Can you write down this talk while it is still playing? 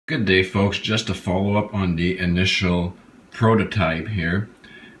Good day, folks. Just a follow-up on the initial prototype here.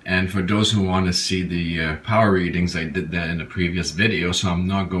 And for those who want to see the power readings, I did that in a previous video, so I'm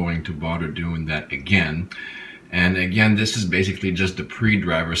not going to bother doing that again. And again, this is basically just the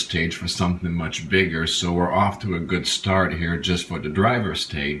pre-driver stage for something much bigger, so we're off to a good start here just for the driver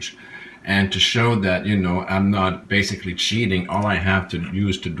stage. And to show that, you know, I'm not basically cheating, all I have to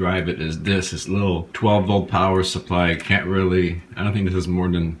use to drive it is this little 12-volt power supply. I don't think this is more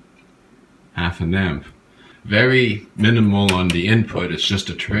than half an amp. Very minimal on the input, it's just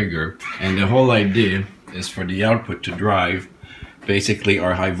a trigger. And the whole idea is for the output to drive basically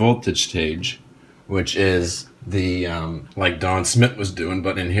our high voltage stage, which is the like Don Smith was doing,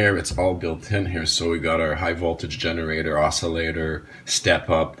 but in here it's all built in here. So we got our high voltage generator, oscillator, step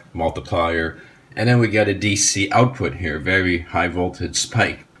up, multiplier, and then we get a DC output here, very high voltage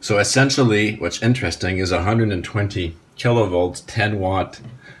spike. So essentially what's interesting is 120 kilovolts, 10 watt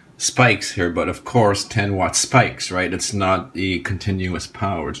spikes here, but of course 10 watt spikes, right? It's not the continuous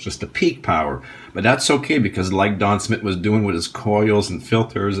power, it's just the peak power. But that's okay, because like Don Smith was doing with his coils and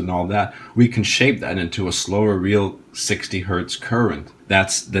filters and all that, we can shape that into a slower real 60 hertz current.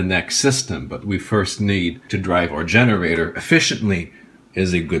 That's the next system, but we first need to drive our generator efficiently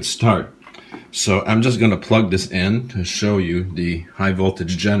is a good start. So I'm just going to plug this in to show you the high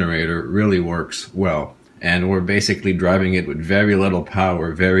voltage generator really works well. And we're basically driving it with very little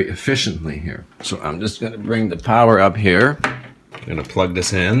power, very efficiently here. So I'm just going to bring the power up here. I'm going to plug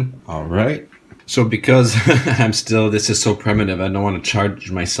this in. All right. So because this is so primitive, I don't want to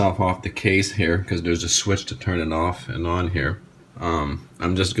charge myself off the case here because there's a switch to turn it off and on here.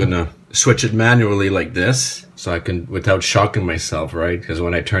 I'm just going to switch it manually like this so I can, without shocking myself, right? Because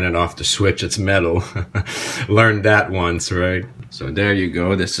when I turn it off the switch, it's metal. Learned that once, right? So there you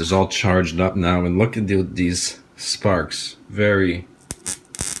go. This is all charged up now, and look at these sparks. Very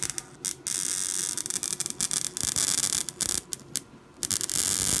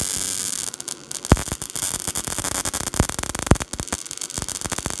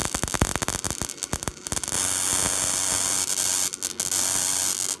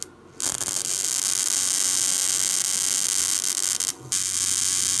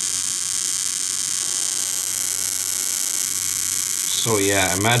So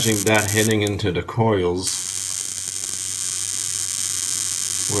yeah, imagine that hitting into the coils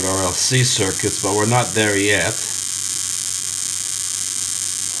with our LC circuits, but we're not there yet.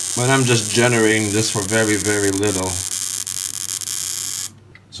 But I'm just generating this for very, very little.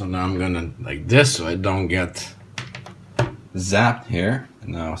 So now I'm gonna like this so I don't get zapped here.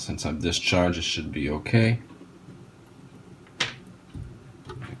 And now since I've discharged, it should be okay.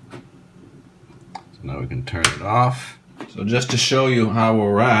 So now we can turn it off. So just to show you how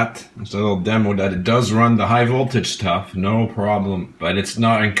we're at, it's a little demo that it does run the high voltage stuff, no problem, but it's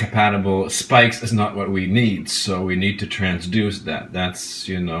not incompatible. Spikes is not what we need, so we need to transduce that. That's,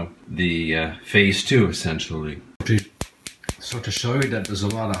 you know, the phase 2 essentially. So to show you that there's a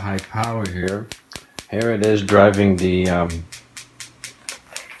lot of high power here, here it is driving the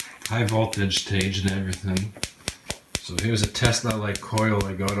high voltage stage and everything. So here's a Tesla-like coil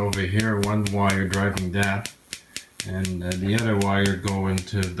I got over here, one wire driving that. And the other wire going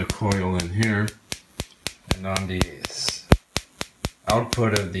to the coil in here, and on the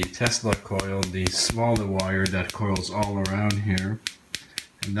output of the Tesla coil, the smaller wire that coils all around here,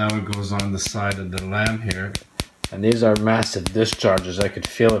 and now it goes on the side of the lamp here. And these are massive discharges. I could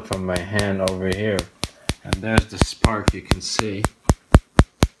feel it from my hand over here, and there's the spark you can see,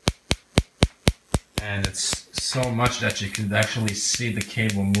 and it's so much that you can actually see the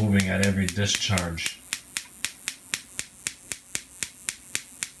cable moving at every discharge.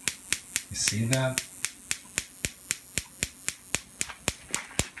 You see that?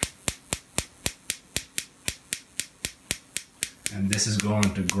 And this is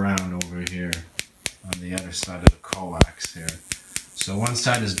going to ground over here on the other side of the coax here. So one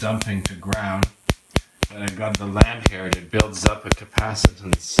side is dumping to ground, and I've got the lamp here that builds up a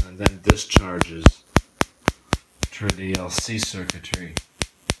capacitance and then discharges through the LC circuitry.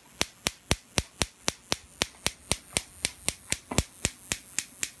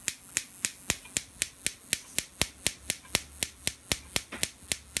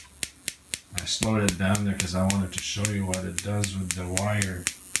 I slowed it down there because I wanted to show you what it does with the wire.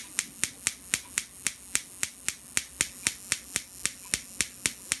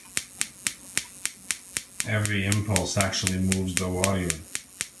 Every impulse actually moves the wire.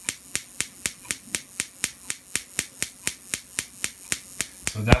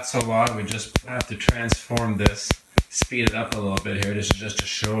 So that's a lot. We just have to transform this, speed it up a little bit here. This is just to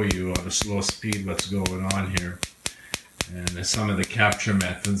show you at a slow speed what's going on here. and some of the capture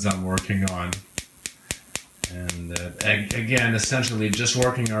methods I'm working on. And again, essentially just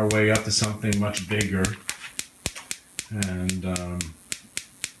working our way up to something much bigger. And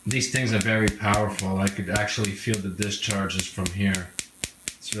these things are very powerful. I could actually feel the discharges from here.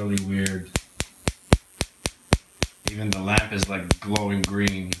 It's really weird. Even the lamp is like glowing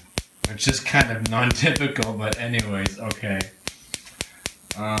green, which is kind of non-typical, but anyways, okay.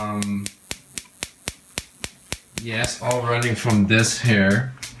 Yes, all running from this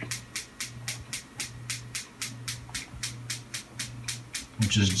here,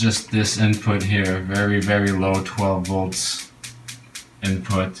 which is just this input here, very, very low 12 volts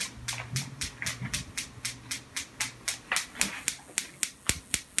input.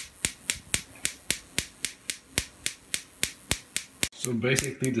 So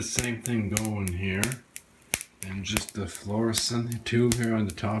basically the same thing going here, and just the fluorescent tube here on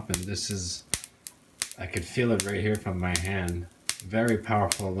the top, and this is, I could feel it right here from my hand. Very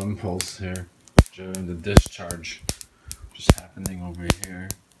powerful impulse here during the discharge, just happening over here.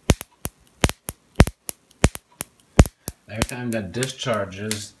 Every time that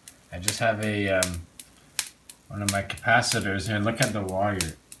discharges, I just have a one of my capacitors here. Look at the wire.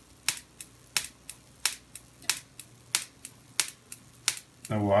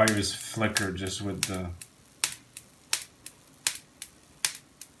 The wires flicker just with the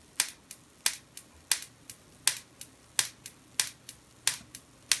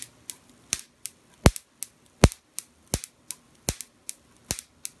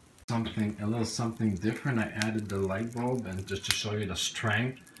a little something different. I added the light bulb, and just to show you the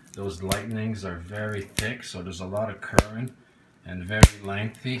strength, those lightnings are very thick, so there's a lot of current and very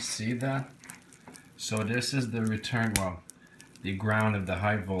lengthy. See that? So this is the return, well, the ground of the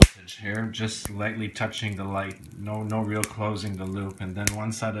high voltage here, just lightly touching the light, no real closing the loop, and then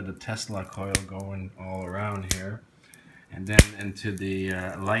one side of the Tesla coil going all around here, and then into the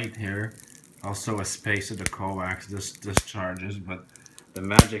light here, also a space of the coax, discharges, but the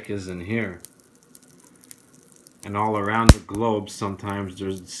magic is in here. And all around the globe, sometimes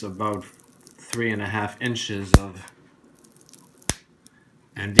there's about 3.5 inches of,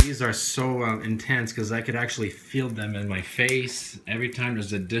 and these are so intense because I could actually feel them in my face. Every time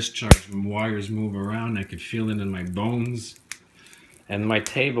there's a discharge, wires move around, I could feel it in my bones. And my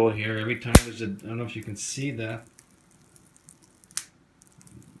table here, every time there's a, I don't know if you can see that.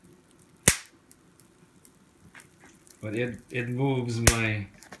 But it moves my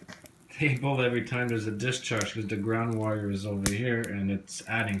table every time there's a discharge because the ground wire is over here and it's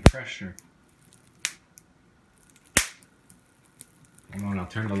adding pressure. Hold on, I'll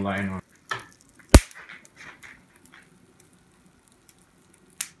turn the light on.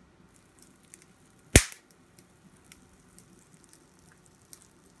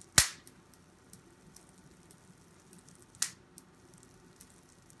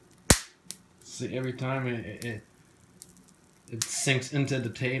 See, every time it sinks into the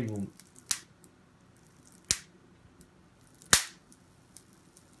table.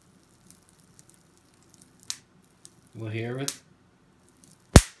 We'll hear it.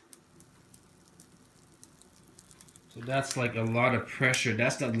 So that's like a lot of pressure.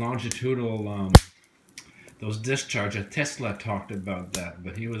 That's that longitudinal, those discharges. Tesla talked about that,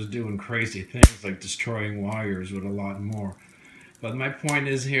 but he was doing crazy things like destroying wires with a lot more. But my point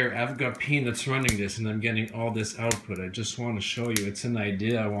is here, I've got peanuts running this and I'm getting all this output. I just want to show you, it's an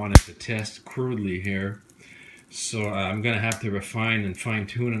idea I wanted to test crudely here. So I'm going to have to refine and fine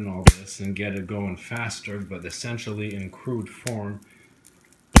tune and all this and get it going faster, but essentially in crude form.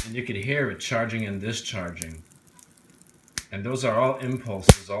 And you could hear it charging and discharging. And those are all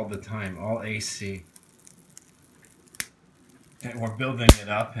impulses all the time, all AC. And we're building it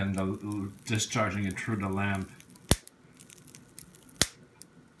up and discharging it through the lamp.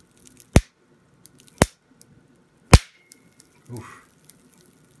 Oof.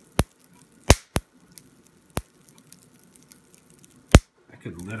 I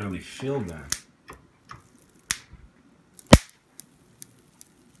could literally feel that.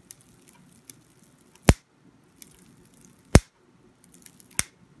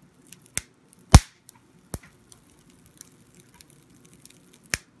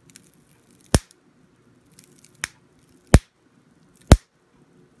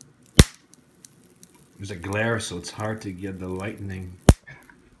 There's a glare, so it's hard to get the lightning.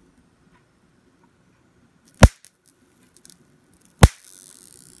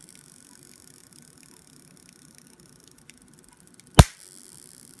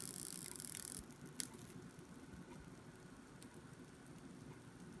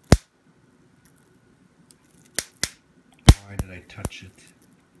 Why did I touch it?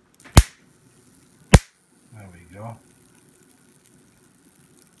 There we go.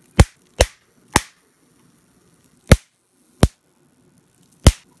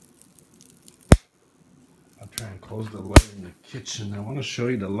 and close the light in the kitchen. I want to show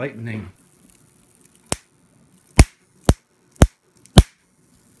you the lightning.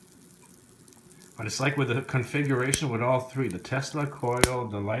 But it's like with the configuration with all three, the Tesla coil,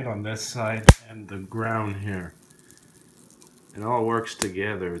 the light on this side, and the ground here. It all works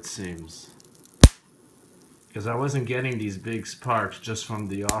together, it seems. Because I wasn't getting these big sparks just from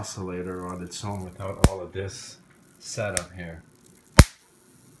the oscillator on its own without all of this setup here.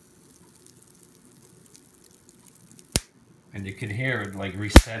 And you can hear it like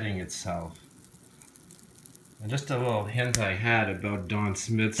resetting itself. And just a little hint I had about Don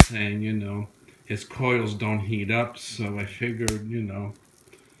Smith saying, you know, his coils don't heat up, so I figured, you know,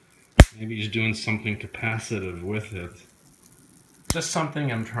 maybe he's doing something capacitive with it. Just something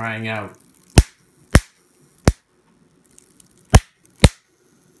I'm trying out.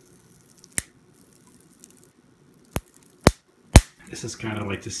 This is kind of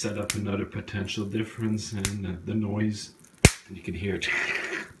like to set up another potential difference in the noise. And you can hear it.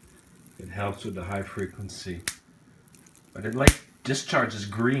 It helps with the high frequency. But it like discharges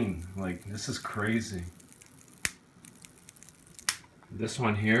green. Like, this is crazy. This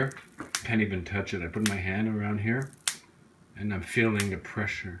one here, can't even touch it. I put my hand around here and I'm feeling the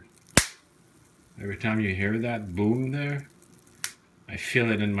pressure. Every time you hear that boom there, I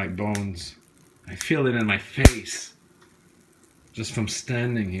feel it in my bones. I feel it in my face. Just from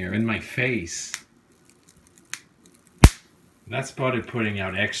standing here, in my face. That's probably putting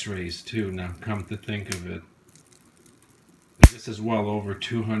out X-rays too, now come to think of it. This is well over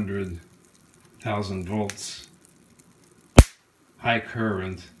 200,000 volts. High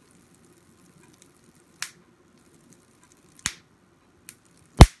current.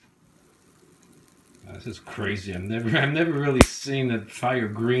 This is crazy. I've never really seen it fire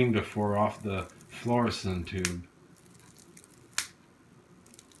green before off the fluorescent tube.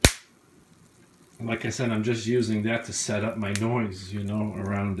 Like I said, I'm just using that to set up my noise, you know,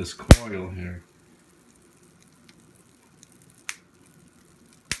 around this coil here.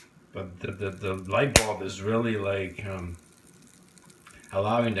 But the light bulb is really like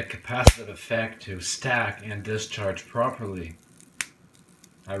allowing the capacitive effect to stack and discharge properly.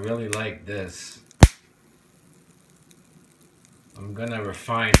 I really like this. I'm gonna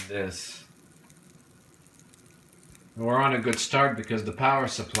refine this. We're on a good start because the power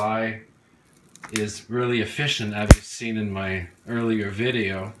supply is really efficient, as you've seen in my earlier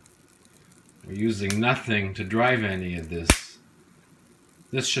video. We're using nothing to drive any of this.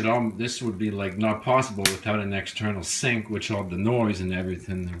 This would be like not possible without an external sink, which all the noise and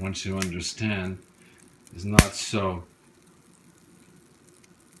everything, once you understand, is not so.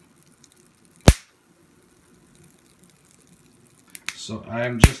 So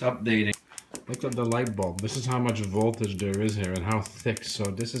I'm just updating. Look at the light bulb. This is how much voltage there is here and how thick. So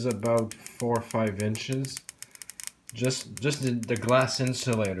this is about 4 or 5 inches. Just the glass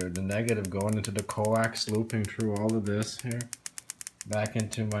insulator, the negative going into the coax, looping through all of this here, back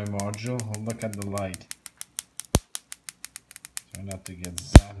into my module. Oh, look at the light. Try not to get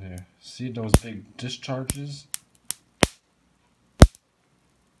zapped here. See those big discharges?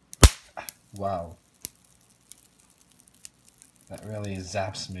 Wow. That really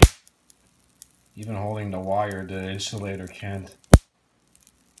zaps me. Even holding the wire, the insulator can't.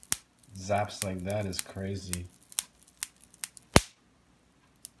 Zaps like that is crazy.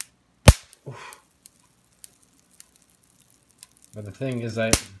 Oof. But the thing is,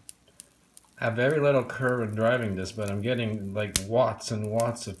 I have very little current driving this, but I'm getting like watts and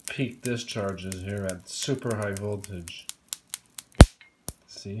watts of peak discharges here at super high voltage.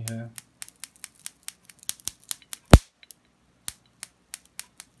 See here?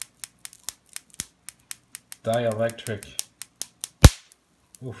 Dielectric.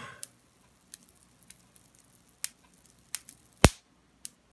 Oof.